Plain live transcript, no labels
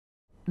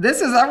This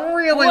is a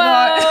really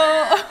long.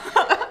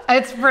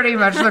 It's pretty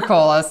much the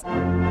coolest.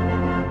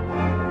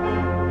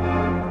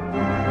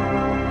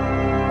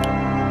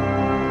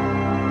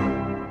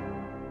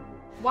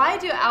 Why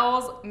do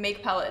owls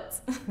make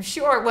pellets?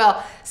 Sure,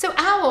 well, so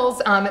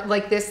owls,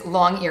 like this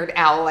long-eared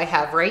owl I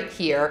have right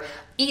here,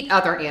 eat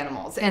other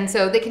animals. And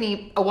so they can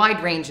eat a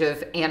wide range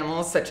of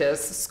animals such as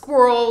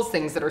squirrels,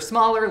 things that are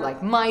smaller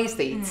like mice,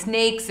 they eat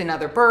snakes and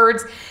other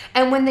birds.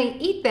 And when they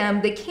eat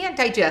them, they can't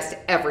digest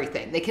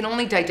everything. They can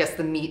only digest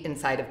the meat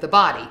inside of the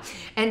body.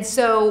 And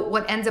so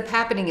what ends up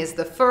happening is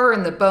the fur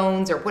and the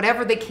bones or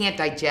whatever they can't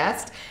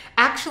digest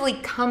actually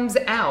comes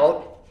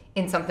out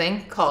in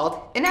something called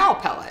an owl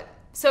pellet.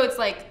 So it's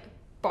like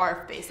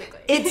barf, basically.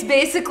 It's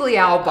basically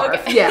owl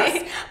barf, Okay.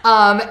 yes.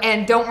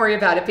 And don't worry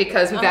about it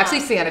because we've actually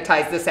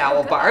sanitized this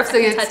owl barf,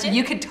 so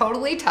you can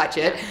totally touch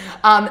it.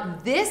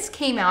 This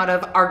came out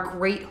of our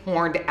great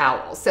horned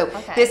owl. So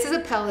this is a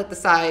pellet the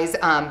size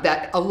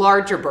that a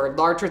larger bird,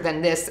 larger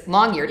than this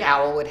long-eared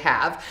owl would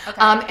have.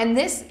 And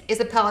this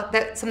is a pellet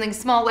that something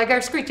small like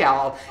our screech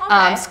owl,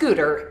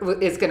 Scooter,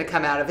 is going to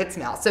come out of its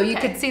mouth. So you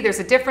can see there's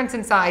a difference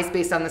in size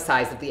based on the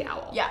size of the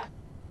owl. Yeah.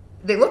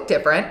 They look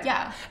different.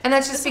 Yeah. And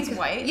that's just this one's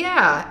white.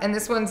 Yeah, and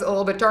this one's a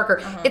little bit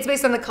darker. It's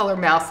based on the color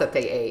mouse that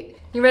they ate.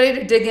 You ready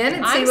to dig in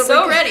and see what I'm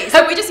so ready.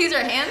 So we just use our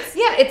hands?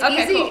 Yeah, it's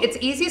easy. Cool. It's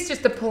easiest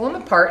just to pull them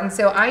apart, and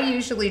so I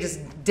usually just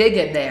dig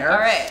in there. All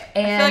right.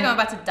 And I feel like I'm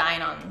about to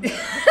dine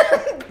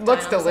on.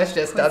 looks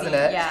delicious, doesn't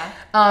it?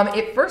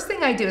 Yeah. First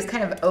thing I do is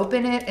kind of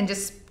open it and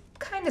just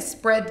kind of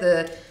spread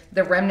the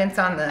remnants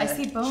on the I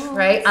see bones.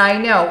 Right? I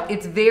know.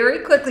 It's very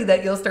quickly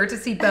that you'll start to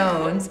see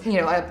bones.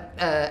 You know,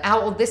 a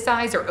owl this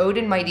size or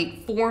Odin might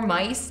eat 4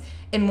 mice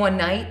in one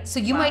night. So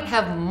you might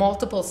have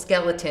multiple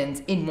skeletons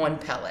in one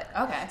pellet.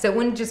 Okay. So it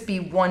wouldn't just be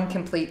one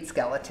complete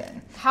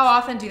skeleton. How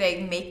often do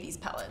they make these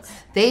pellets?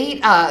 They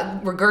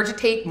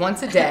regurgitate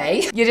once a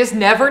day. You just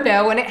never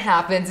know when it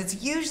happens.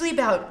 It's usually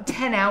about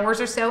 10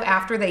 hours or so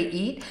after they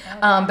eat.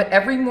 But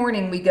every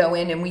morning we go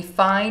in and we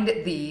find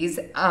these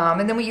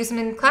and then we use them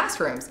in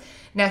classrooms.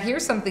 Now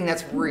here's something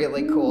that's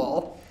really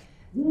cool.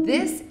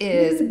 This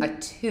is a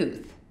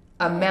tooth,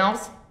 a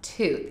mouse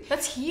tooth.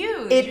 That's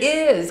huge. It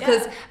is,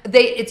 because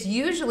it's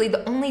usually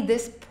only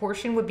this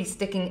portion would be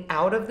sticking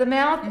out of the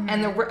mouth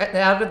and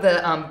out of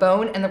the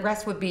bone, and the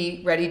rest would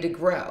be ready to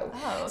grow.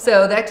 Oh, okay.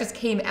 So that just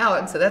came out,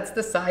 and so that's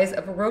the size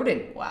of a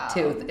rodent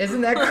tooth.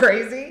 Isn't that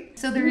crazy?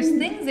 So there's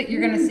things that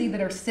you're going to see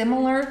that are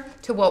similar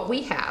to what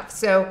we have.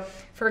 So,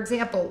 for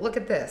example, look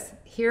at this.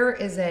 Here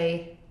is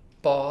a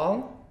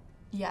ball.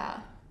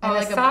 Yeah. And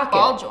like a socket.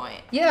 ball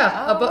joint.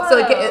 Yeah, so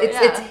like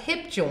it's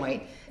hip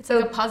joint. It's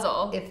like a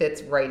puzzle. It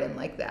fits right in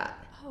like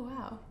that. Oh,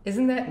 wow.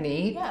 Isn't that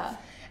neat? Yeah.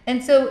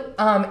 And so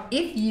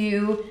if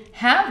you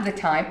have the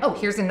time,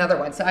 here's another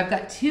one. So I've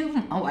got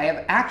 2, I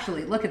have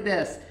actually, look at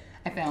this.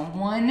 I found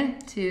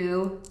 1,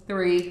 2,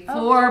 3,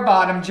 4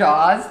 bottom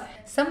jaws.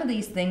 Some of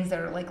these things that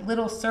are like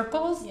little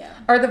circles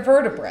are the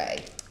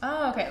vertebrae.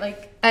 Oh,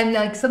 okay. And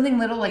like something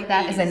little like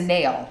that is a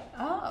nail.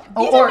 Oh,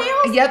 these are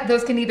nails? Yep,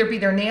 those can either be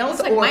their nails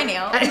or my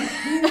nails.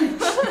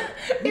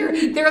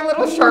 they're a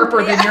little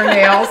sharper than your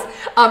nails,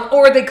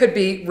 or they could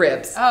be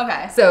ribs.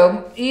 Okay.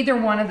 So either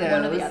one of those.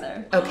 One or the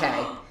other.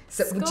 Okay.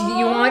 So do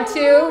you want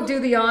to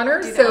do the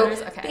honors? Do the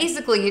honors? Okay.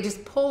 Basically you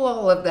just pull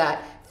all of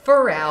that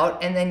fur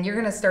out, and then you're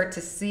going to start to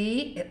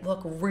see it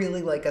look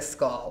really like a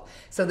skull.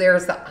 So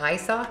there's the eye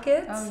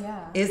sockets. Oh,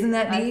 yeah. Isn't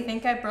that neat? I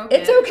think I broke it.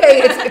 It's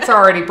okay. It's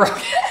already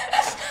broken.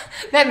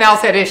 That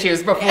mouse had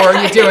issues before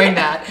you doing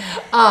that.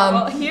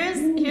 Well,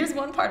 here's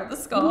one part of the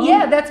skull.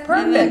 Yeah, that's perfect.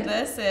 And then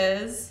this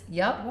is.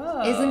 Yep.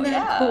 Whoa, Isn't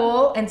that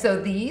cool? And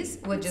so these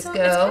would just go.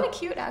 It's kind of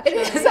cute, actually.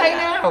 It is,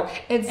 I know.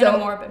 And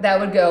so that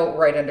would go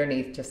right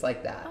underneath, just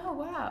like that. Oh,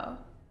 wow.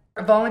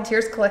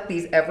 Volunteers collect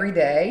these every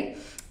day.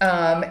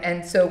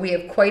 And so we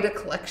have quite a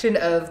collection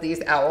of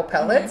these owl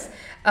pellets,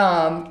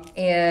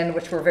 and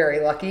which we're very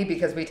lucky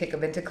because we take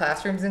them into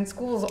classrooms and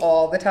schools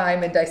all the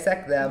time and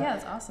dissect them. Yeah,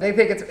 it's awesome. They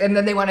think and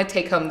then they want to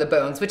take home the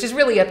bones, which is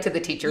really up to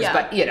the teachers,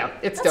 but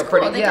it's That's still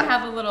cool. pretty. They can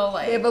have a little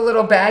they have a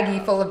little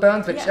baggie full of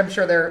bones, which I'm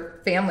sure their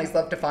families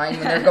love to find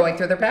when they're going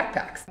through their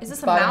backpacks. Is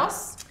this a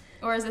mouse?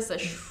 Or is this a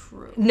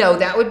shrew? No,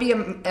 that would be a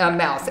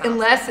mouse.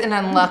 Unless an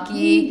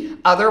unlucky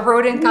other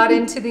rodent got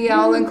into the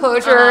owl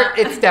enclosure,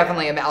 it's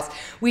definitely a mouse.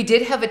 We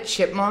did have a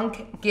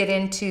chipmunk get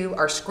into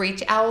our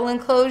screech owl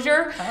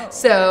enclosure.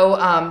 So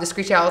the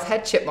screech owls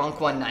had chipmunk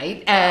one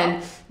night,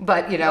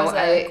 but you know, it was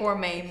a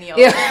gourmet meal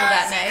for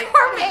that night.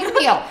 Gourmet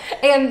meal,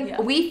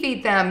 and we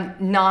feed them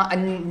not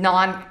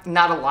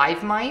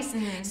alive mice,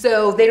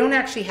 so they don't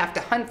actually have to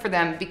hunt for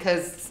them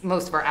because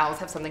most of our owls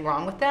have something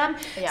wrong with them.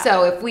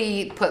 So if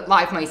we put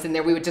live mice in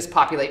there, we would just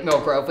populate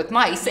Mill Grove with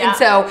mice. And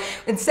so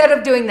instead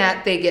of doing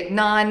that, they get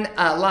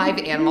non-live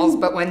animals.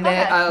 But when the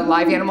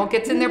live animal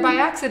gets in there by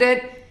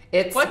accident,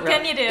 what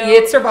can you do?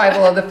 It's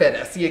survival of the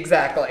fittest.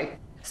 Exactly.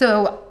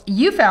 So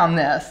you found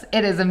this.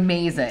 It is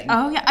amazing.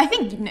 Oh yeah, I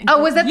think.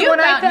 Oh, was that the one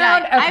I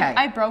found? Yeah, okay.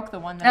 I broke the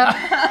one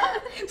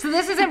that. So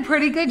this is in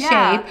pretty good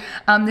Yeah.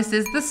 shape. This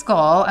is the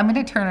skull. I'm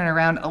going to turn it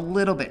around a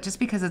little bit just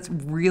because it's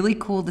really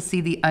cool to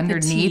see the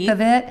underneath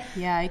of it.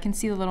 Yeah, you can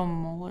see the little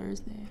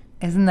molars there.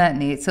 Isn't that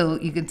neat? So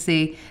you can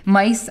see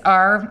mice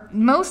are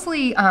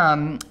mostly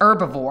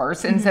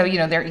herbivores. And so,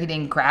 they're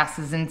eating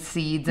grasses and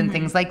seeds and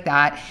things like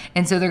that.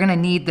 And so they're going to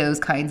need those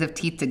kinds of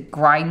teeth to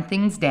grind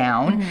things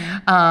down.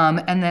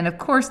 And then, of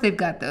course, they've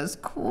got those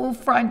cool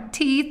front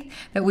teeth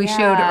that we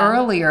showed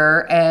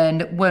earlier.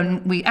 And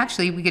when we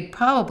could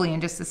probably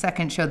in just a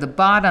second show the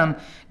bottom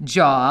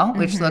jaw,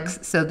 which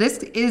looks, so this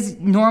is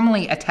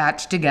normally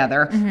attached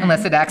together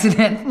unless it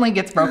accidentally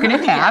gets broken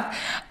in half.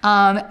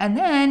 And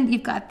then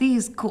you've got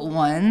these cool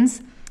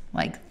ones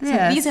like this.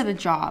 So these are the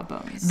jaw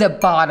bones. The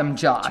bottom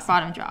jaw.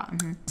 Bottom jaw.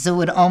 So it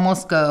would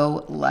almost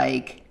go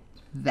like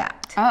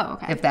that. Oh,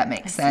 okay. If that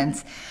makes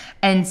sense.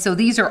 And so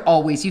these are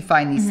always, you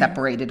find these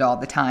separated all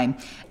the time.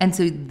 And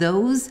so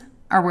those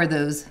are where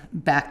those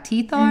back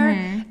teeth are.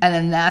 And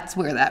then that's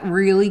where that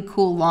really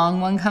cool long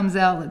one comes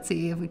out. Let's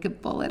see if we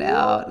could pull it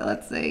out.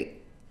 Let's see.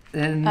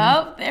 And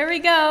oh, there we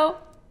go.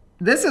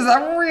 This is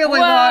a really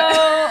long.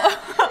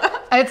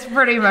 It's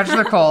pretty much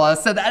the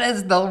coolest. So that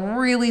is the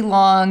really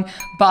long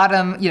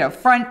bottom,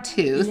 front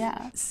tooth.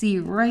 Yeah. See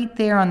right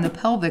there on the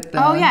pelvic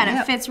bone. Oh yeah, and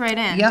it fits right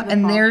in. Yep,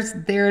 and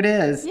there it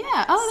is.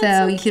 Yeah. Oh, that's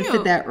so you cute. can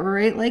fit that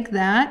right like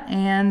that,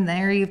 and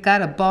there you've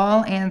got a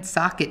ball and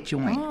socket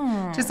joint,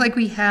 just like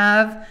we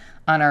have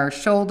on our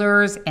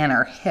shoulders and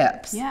our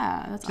hips.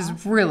 Yeah, that's awesome. Which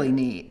is really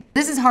neat.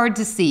 This is hard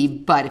to see,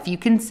 but if you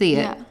can see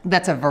it,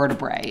 that's a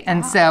vertebrae.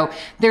 And so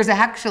there's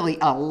actually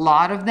a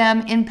lot of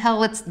them in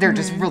pellets. They're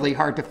just really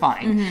hard to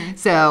find.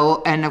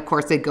 So, and of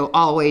course they go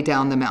all the way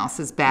down the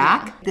mouse's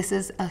back. Yeah. This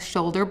is a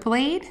shoulder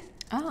blade.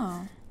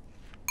 Oh.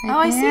 Right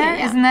I see it.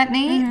 Yeah. Isn't that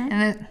neat?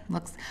 And it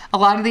looks, a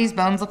lot of these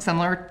bones look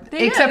similar,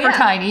 except for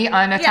tiny,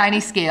 on a tiny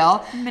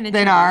scale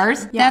than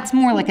ours. Yeah. That's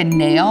more like a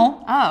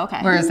nail. Oh, okay.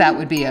 Whereas that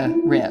would be a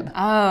rib.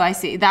 Oh, I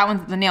see. That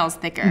one's, the nail's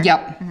thicker.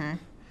 Yep.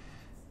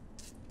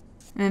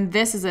 And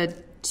this is a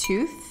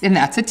tooth. And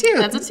that's a tooth.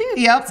 That's a tooth.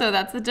 Yep. So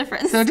that's the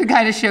difference. So to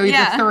kind of show you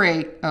the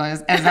three,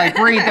 as I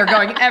breathe, they're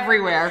going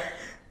everywhere.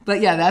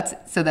 But yeah,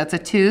 that's a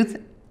tooth,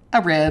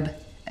 a rib,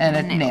 and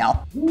a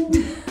nail.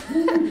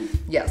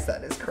 Yes,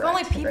 that is correct. If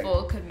only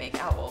people could make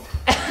people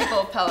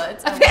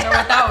pellets. I wonder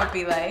what that would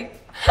be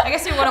like. I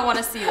guess we wouldn't want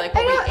to see like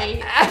what we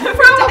ate.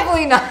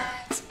 Probably not.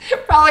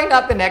 Probably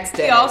not the next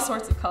day. See all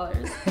sorts of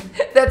colors.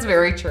 That's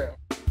very true.